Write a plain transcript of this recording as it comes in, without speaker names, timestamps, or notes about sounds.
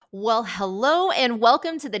Well, hello and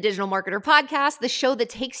welcome to the Digital Marketer Podcast, the show that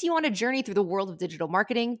takes you on a journey through the world of digital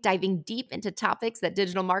marketing, diving deep into topics that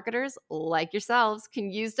digital marketers like yourselves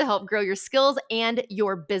can use to help grow your skills and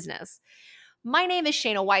your business. My name is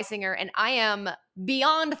Shayna Weisinger, and I am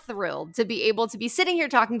beyond thrilled to be able to be sitting here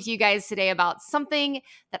talking to you guys today about something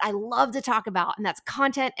that I love to talk about, and that's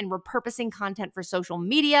content and repurposing content for social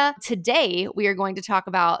media. Today, we are going to talk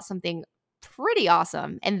about something pretty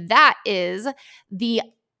awesome, and that is the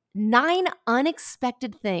 9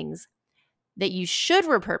 unexpected things that you should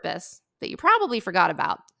repurpose that you probably forgot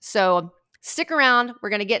about. So stick around. We're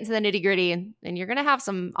going to get into the nitty gritty, and you're going to have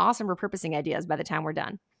some awesome repurposing ideas by the time we're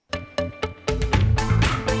done.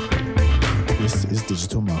 This is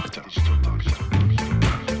Digital Marketing.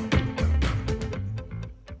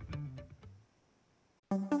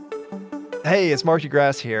 Hey, it's Mark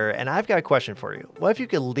DeGrasse here, and I've got a question for you. What if you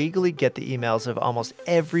could legally get the emails of almost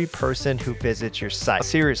every person who visits your site?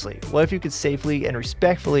 Seriously, what if you could safely and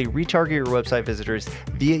respectfully retarget your website visitors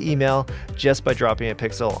via email just by dropping a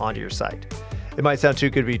pixel onto your site? It might sound too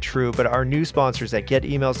good to be true, but our new sponsors at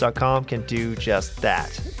GetEmails.com can do just that.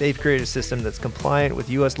 They've created a system that's compliant with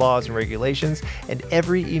US laws and regulations, and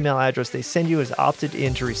every email address they send you is opted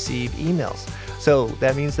in to receive emails. So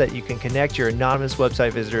that means that you can connect your anonymous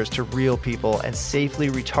website visitors to real people and safely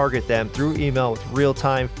retarget them through email with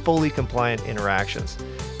real-time, fully compliant interactions.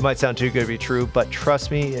 It might sound too good to be true, but trust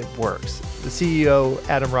me, it works. The CEO,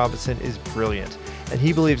 Adam Robinson, is brilliant, and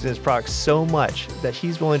he believes in his product so much that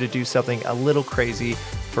he's willing to do something a little crazy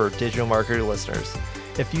for digital marketer listeners.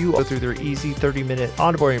 If you go through their easy 30-minute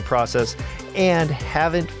onboarding process and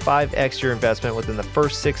haven't 5x your investment within the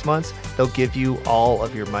first 6 months, they'll give you all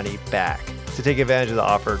of your money back. To take advantage of the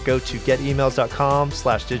offer, go to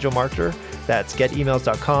getemails.com/digitalmarketer. That's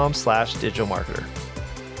getemails.com/digitalmarketer.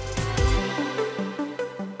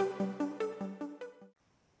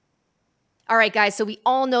 All right, guys, so we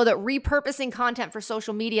all know that repurposing content for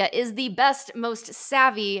social media is the best, most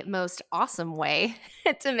savvy, most awesome way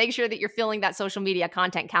to make sure that you're filling that social media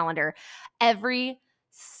content calendar every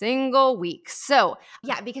single week. So,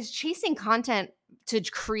 yeah, because chasing content to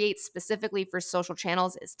create specifically for social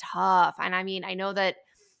channels is tough. And I mean, I know that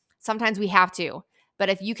sometimes we have to, but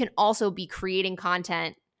if you can also be creating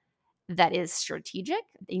content that is strategic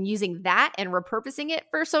and using that and repurposing it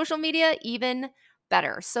for social media, even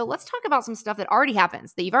better. So let's talk about some stuff that already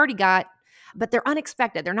happens that you've already got, but they're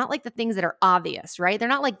unexpected. They're not like the things that are obvious, right? They're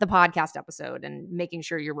not like the podcast episode and making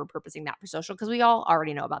sure you're repurposing that for social, because we all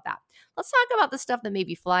already know about that. Let's talk about the stuff that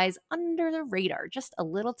maybe flies under the radar just a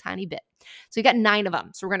little tiny bit. So you got 9 of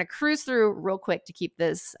them. So we're going to cruise through real quick to keep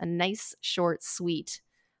this a nice, short, sweet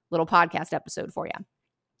little podcast episode for you.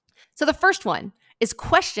 So the first one is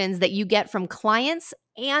questions that you get from clients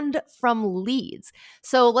and from leads.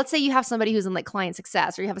 So let's say you have somebody who's in like client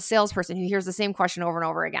success, or you have a salesperson who hears the same question over and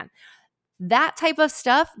over again. That type of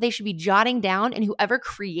stuff, they should be jotting down, and whoever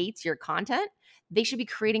creates your content, they should be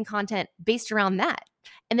creating content based around that.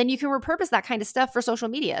 And then you can repurpose that kind of stuff for social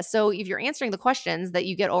media. So if you're answering the questions that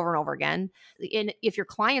you get over and over again, and if your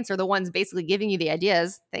clients are the ones basically giving you the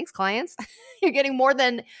ideas, thanks clients, you're getting more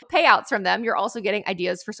than payouts from them. You're also getting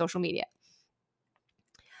ideas for social media.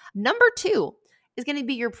 Number 2 is going to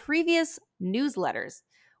be your previous newsletters.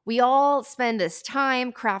 We all spend this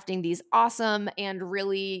time crafting these awesome and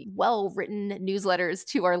really well-written newsletters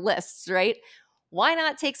to our lists, right? Why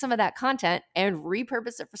not take some of that content and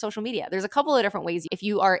repurpose it for social media? There's a couple of different ways. If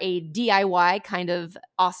you are a DIY kind of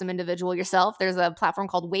awesome individual yourself, there's a platform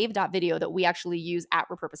called wave.video that we actually use at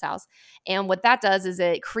Repurpose House. And what that does is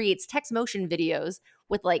it creates text motion videos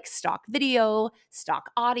with like stock video,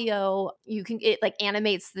 stock audio. It like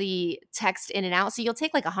animates the text in and out. So you'll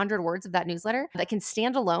take like 100 words of that newsletter that can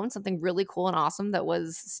stand alone, something really cool and awesome that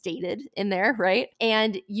was stated in there, right?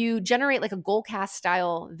 And you generate like a Goalcast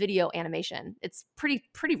style video animation. It's pretty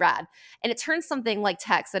rad. And it turns something like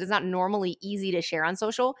text that is not normally easy to share on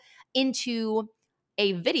social into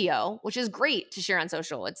a video, which is great to share on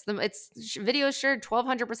social. Videos shared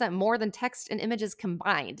 1,200% more than text and images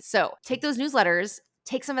combined. So take those newsletters,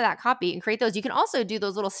 take some of that copy and create those. You can also do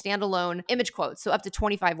those little standalone image quotes. So up to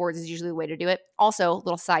 25 words is usually the way to do it. Also,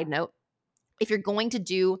 little side note, if you're going to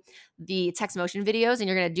do the text motion videos and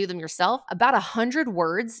you're going to do them yourself, about 100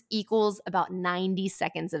 words equals about 90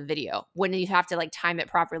 seconds of video when you have to like time it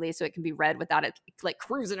properly so it can be read without it like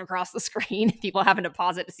cruising across the screen, people having to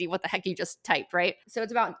pause it to see what the heck you just typed, right? So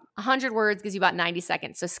it's about 100 words gives you about 90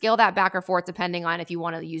 seconds. So scale that back or forth depending on if you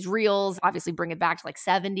want to use reels, obviously bring it back to like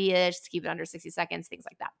 70-ish to keep it under 60 seconds, things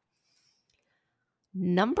like that.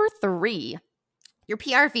 Number 3, your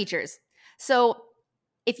PR features. So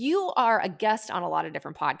If you are a guest on a lot of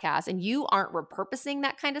different podcasts and you aren't repurposing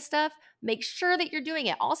that kind of stuff, make sure that you're doing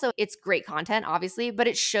it. Also, it's great content, obviously, but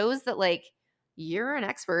it shows that like you're an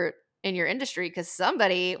expert in your industry because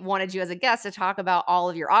somebody wanted you as a guest to talk about all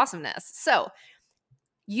of your awesomeness. So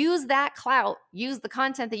use that clout, use the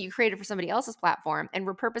content that you created for somebody else's platform and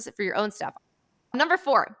repurpose it for your own stuff. Number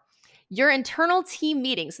 4, your internal team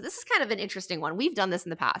meetings. So this is kind of an interesting one. We've done this in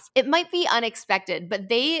the past. It might be unexpected, but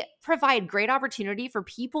they provide great opportunity for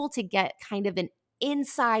people to get kind of an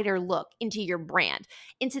insider look into your brand,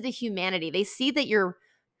 into the humanity. They see that you're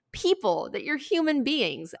people, that you're human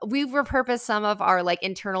beings. We've repurposed some of our like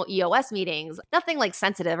internal EOS meetings, nothing like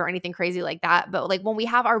sensitive or anything crazy like that, but like when we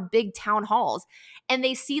have our big town halls and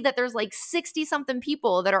they see that there's like 60 something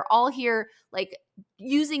people that are all here like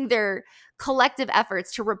using their collective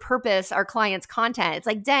efforts to repurpose our clients' content. It's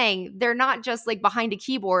like, dang, they're not just like behind a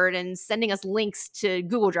keyboard and sending us links to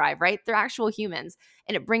Google Drive, right? They're actual humans,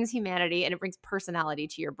 and it brings humanity and it brings personality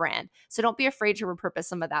to your brand. So don't be afraid to repurpose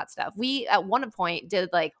some of that stuff. We at one point did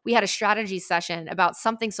like, we had a strategy session about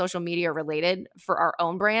something social media related for our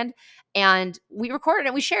own brand. And we recorded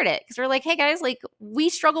it, we shared it because we're like, hey guys, like we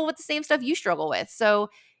struggle with the same stuff you struggle with. So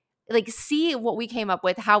like see what we came up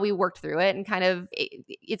with, how we worked through it, and kind of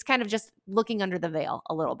it's kind of just looking under the veil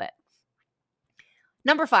a little bit.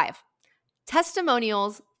 Number 5,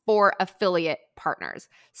 testimonials for affiliate partners.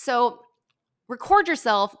 So record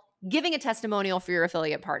yourself giving a testimonial for your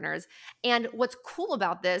affiliate partners. And what's cool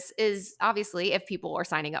about this is obviously if people are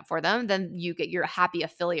signing up for them, then you get your happy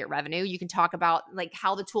affiliate revenue. You can talk about like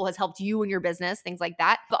how the tool has helped you and your business, things like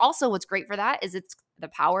that. But also what's great for that is it's the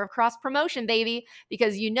power of cross promotion, baby,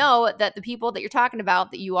 because you know that the people that you're talking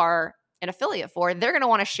about that you are an affiliate for, they're going to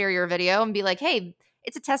want to share your video and be like, hey,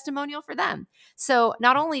 it's a testimonial for them. So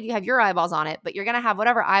not only do you have your eyeballs on it, but you're going to have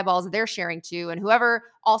whatever eyeballs they're sharing to and whoever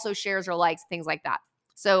also shares or likes, things like that.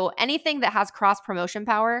 So anything that has cross promotion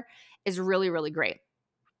power is really, really great.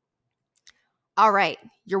 All right,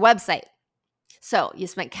 your website. So you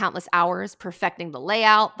spent countless hours perfecting the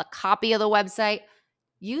layout, the copy of the website.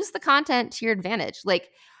 Use the content to your advantage. Like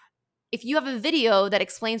if you have a video that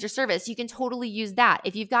explains your service, you can totally use that.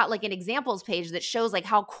 If you've got like an examples page that shows like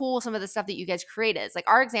how cool some of the stuff that you guys create is, like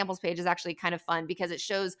our examples page is actually kind of fun because it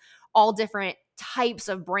shows all different types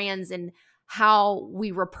of brands and how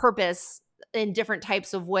we repurpose in different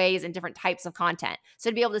types of ways and different types of content. So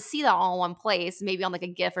to be able to see that all in one place, maybe on like a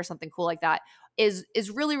GIF or something cool like that is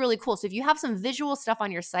really, really cool. So if you have some visual stuff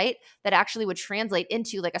on your site that actually would translate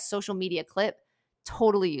into like a social media clip,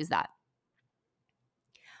 totally use that.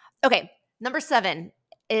 Okay, number 7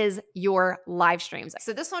 is your live streams.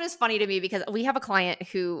 So this one is funny to me because we have a client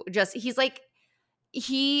who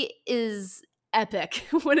he is epic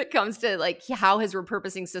when it comes to like how his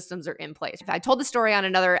repurposing systems are in place. I told the story on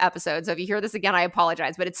another episode, so if you hear this again, I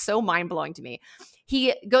apologize, but it's so mind-blowing to me.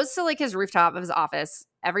 He goes to like his rooftop of his office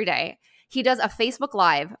every day. He does a Facebook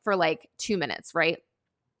Live for like 2 minutes, right?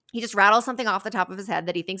 He just rattles something off the top of his head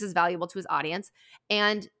that he thinks is valuable to his audience.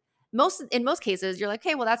 And in most cases, you're like,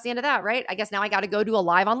 okay, well, that's the end of that, right? I guess now I got to go do a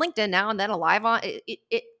live on LinkedIn now and then a live on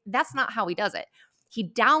it. That's not how he does it. He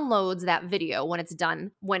downloads that video when it's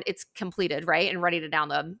done, when it's completed, right? And ready to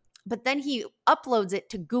download. But then he uploads it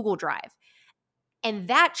to Google Drive. And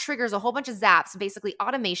that triggers a whole bunch of zaps, basically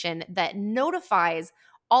automation that notifies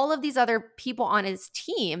all of these other people on his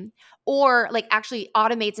team or like actually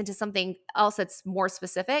automates into something else that's more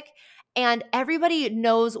specific. And everybody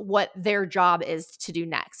knows what their job is to do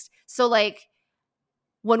next. So like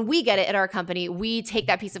when we get it at our company, we take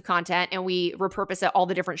that piece of content and we repurpose it all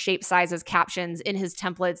the different shapes, sizes, captions in his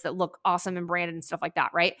templates that look awesome and branded and stuff like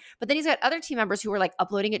that, right? But then he's got other team members who are like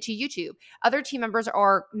uploading it to YouTube. Other team members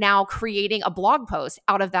are now creating a blog post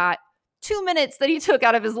out of that 2 minutes that he took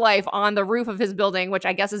out of his life on the roof of his building, which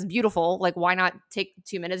I guess is beautiful. Like, why not take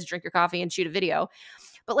 2 minutes, drink your coffee, and shoot a video?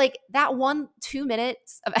 But like that 2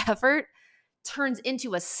 minutes of effort turns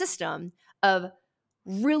into a system of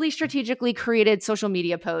really strategically created social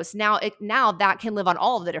media posts. Now that can live on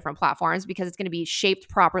all of the different platforms because it's going to be shaped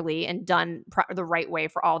properly and done the right way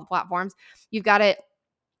for all the platforms. You've got it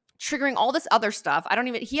triggering all this other stuff.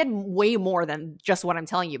 He had way more than just what I'm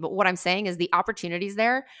telling you, but what I'm saying is the opportunities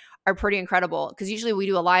there are pretty incredible because usually we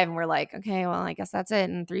do a live and we're like, okay, well, I guess that's it.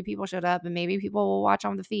 And 3 people showed up and maybe people will watch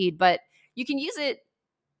on the feed, but you can use it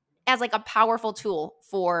as like a powerful tool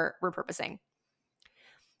for repurposing.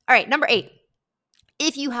 All right, number 8.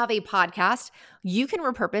 If you have a podcast, you can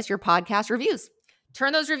repurpose your podcast reviews.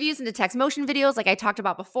 Turn those reviews into text motion videos like I talked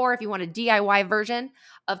about before. If you want a DIY version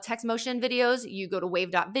of text motion videos, you go to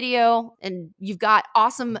wave.video and you've got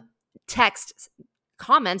awesome text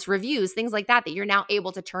comments, reviews, things like that you're now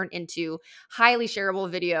able to turn into highly shareable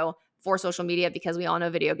video for social media, because we all know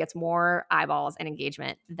video gets more eyeballs and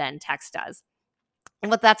engagement than text does. And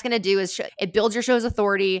what that's going to do is it builds your show's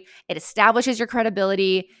authority. It establishes your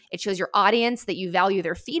credibility. It shows your audience that you value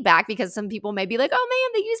their feedback, because some people may be like, oh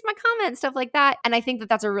man, they used my comment, stuff like that. And I think that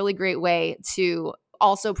that's a really great way to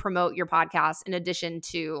also promote your podcast in addition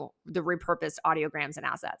to the repurposed audiograms and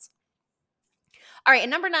assets. All right, and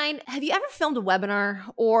number 9, have you ever filmed a webinar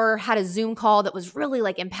or had a Zoom call that was really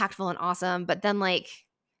like impactful and awesome, but then like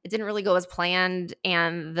it didn't really go as planned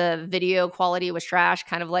and the video quality was trash,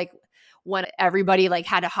 kind of like when everybody like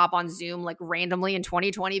had to hop on Zoom like randomly in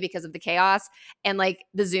 2020 because of the chaos, and like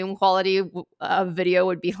the Zoom quality of video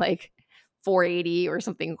would be like 480 or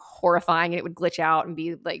something horrifying, and it would glitch out and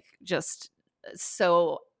be like just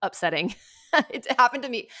so upsetting. It happened to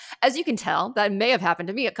me. As you can tell, that may have happened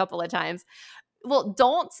to me a couple of times. Well,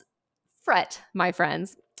 don't fret, my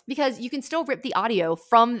friends, because you can still rip the audio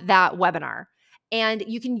from that webinar and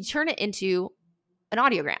you can turn it into an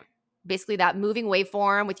audiogram. Basically that moving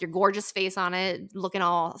waveform with your gorgeous face on it, looking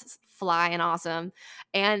all fly and awesome,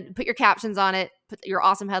 and put your captions on it, put your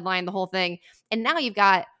awesome headline, the whole thing. And now you've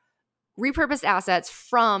got repurposed assets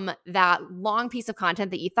from that long piece of content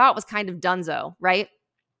that you thought was kind of dunzo, right?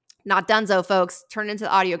 Not dunzo, folks. Turn it into the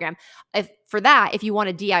audiogram. If you want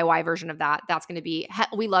a DIY version of that, that's going to be,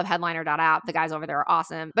 we love headliner.app. The guys over there are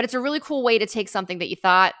awesome. But it's a really cool way to take something that you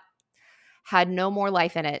thought had no more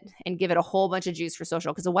life in it and give it a whole bunch of juice for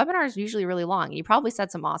social, because a webinar is usually really long and you probably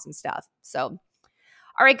said some awesome stuff. So,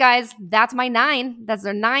 all right, guys, that's my 9. That's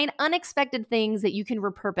the 9 unexpected things that you can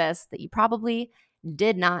repurpose that you probably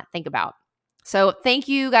did not think about. So thank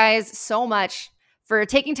you guys so much for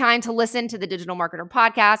taking time to listen to the Digital Marketer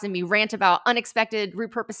Podcast and me rant about unexpected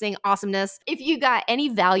repurposing awesomeness. If you got any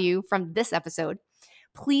value from this episode,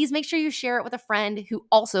 please make sure you share it with a friend who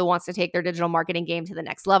also wants to take their digital marketing game to the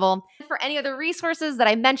next level. For any other resources that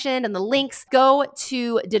I mentioned and the links, go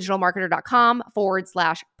to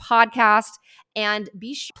digitalmarketer.com/podcast. And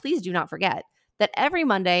please do not forget that every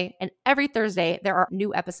Monday and every Thursday, there are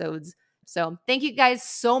new episodes. So thank you guys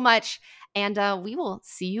so much. And we will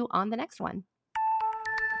see you on the next one.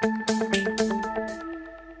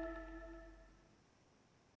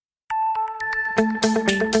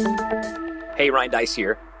 Hey, Ryan Dice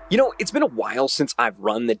here. It's been a while since I've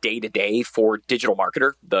run the day-to-day for Digital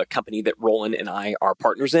Marketer, the company that Roland and I are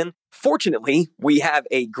partners in. Fortunately, we have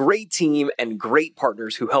a great team and great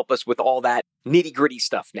partners who help us with all that nitty-gritty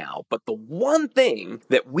stuff now. But the one thing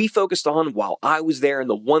that we focused on while I was there, and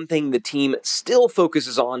the one thing the team still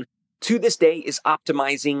focuses on to this day, is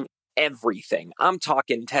optimizing everything. I'm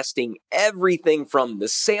talking testing everything from the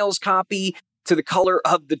sales copy to the color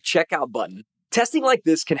of the checkout button. Testing like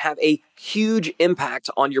this can have a huge impact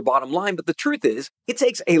on your bottom line, but the truth is, it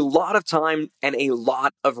takes a lot of time and a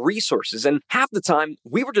lot of resources. And half the time,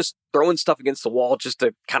 we were just throwing stuff against the wall just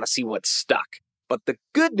to kind of see what stuck. But the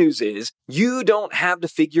good news is, you don't have to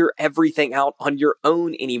figure everything out on your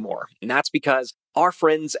own anymore. And that's because our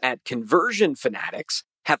friends at Conversion Fanatics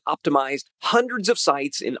have optimized hundreds of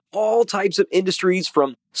sites in all types of industries,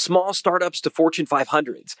 from small startups to Fortune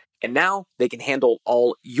 500s. And now they can handle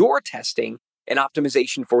all your testing and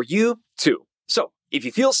optimization for you too. So if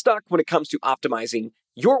you feel stuck when it comes to optimizing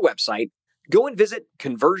your website, go and visit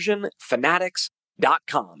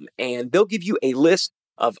conversionfanatics.com, and they'll give you a list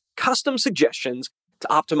of custom suggestions to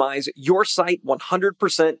optimize your site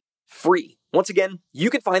 100% free. Once again,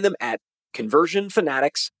 you can find them at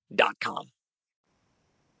conversionfanatics.com.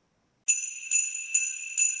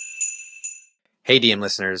 Hey DM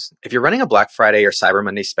listeners, if you're running a Black Friday or Cyber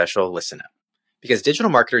Monday special, listen up. Because Digital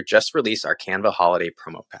Marketer just released our Canva Holiday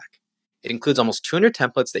Promo Pack. It includes almost 200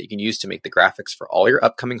 templates that you can use to make the graphics for all your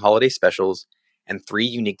upcoming holiday specials, and 3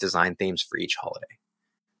 unique design themes for each holiday.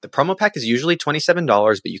 The promo pack is usually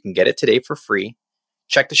 $27, but you can get it today for free.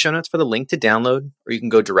 Check the show notes for the link to download, or you can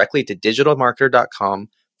go directly to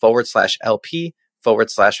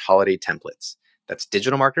digitalmarketer.com/LP/holiday templates. That's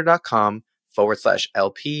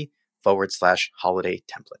digitalmarketer.com/LP/holiday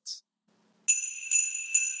templates.